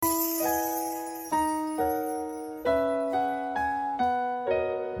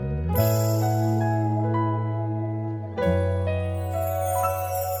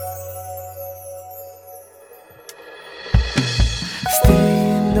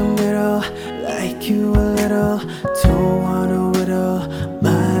like you a little, don't wanna whittle.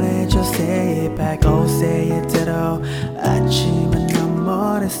 말해줘, say it back, oh say it ditto. 아침은 넌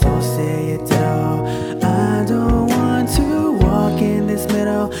머릿속 say it ditto. I don't want to walk in this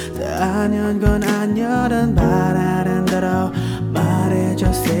middle. 더 아년 건 아니어든 바라는 대로.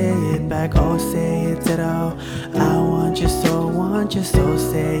 말해줘, say it back, oh say it ditto. I want you so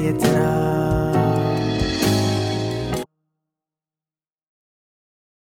say it ditto.